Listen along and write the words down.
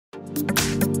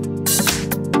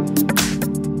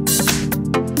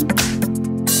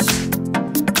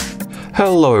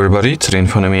Hello everybody, today in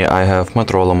front of me I have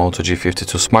Motorola Moto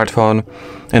G52 smartphone,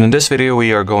 and in this video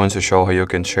we are going to show how you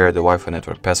can share the Wi-Fi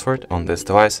network password on this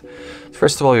device.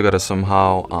 First of all, you gotta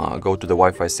somehow go to the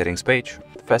Wi-Fi settings page.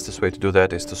 The fastest way to do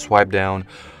that is to swipe down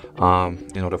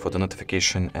in order for the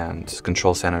notification and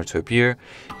control center to appear.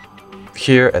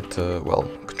 Here at the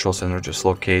control center, just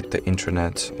locate the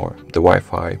internet or the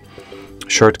Wi-Fi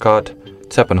shortcut,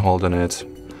 tap and hold on it.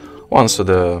 Once to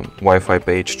the Wi-Fi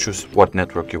page, choose what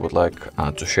network you would like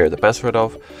to share the password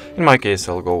of. In my case,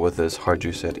 I'll go with this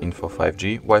HardReset.Info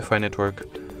 5G Wi-Fi network.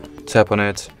 Tap on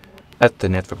it. At the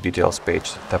network details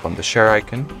page, tap on the share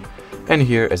icon. And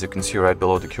here, as you can see right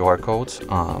below the QR code,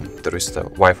 there is the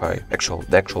actual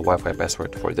Wi-Fi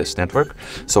password for this network.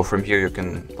 So from here, you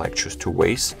can choose two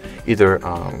ways: either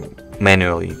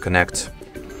manually connect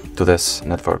to this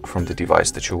network from the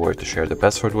device that you were to share the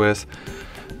password with,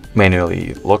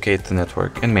 manually locate the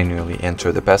network and manually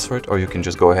enter the password, or you can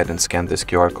just go ahead and scan this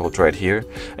QR code right here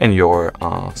and your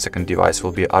second device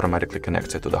will be automatically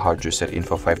connected to the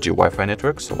HardReset.Info 5G Wi-Fi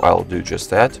network. So I'll do just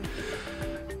that.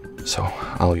 So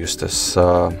I'll use this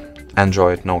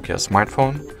Android Nokia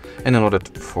smartphone, and in order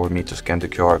for me to scan the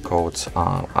QR codes,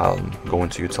 I'm going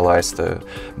to utilize the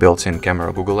built-in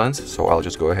camera Google Lens. So I'll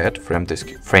just go ahead, frame this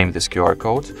QR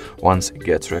code. Once it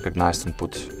gets recognized and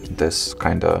put this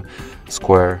kind of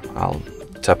square, I'll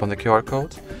tap on the QR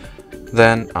code.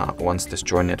 Then once this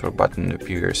join network button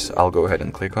appears, I'll go ahead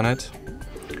and click on it.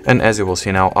 And as you will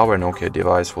see now, our Nokia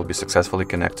device will be successfully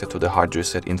connected to the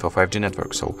HardReset.Info 5G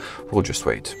network. So we'll just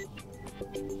wait.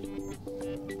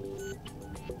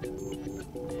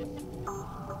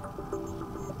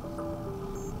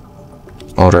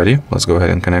 Alrighty, let's go ahead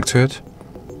and connect to it.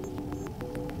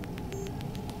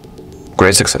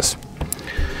 Great success.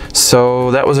 So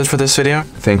that was it for this video.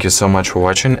 Thank you so much for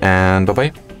watching, and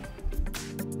bye-bye.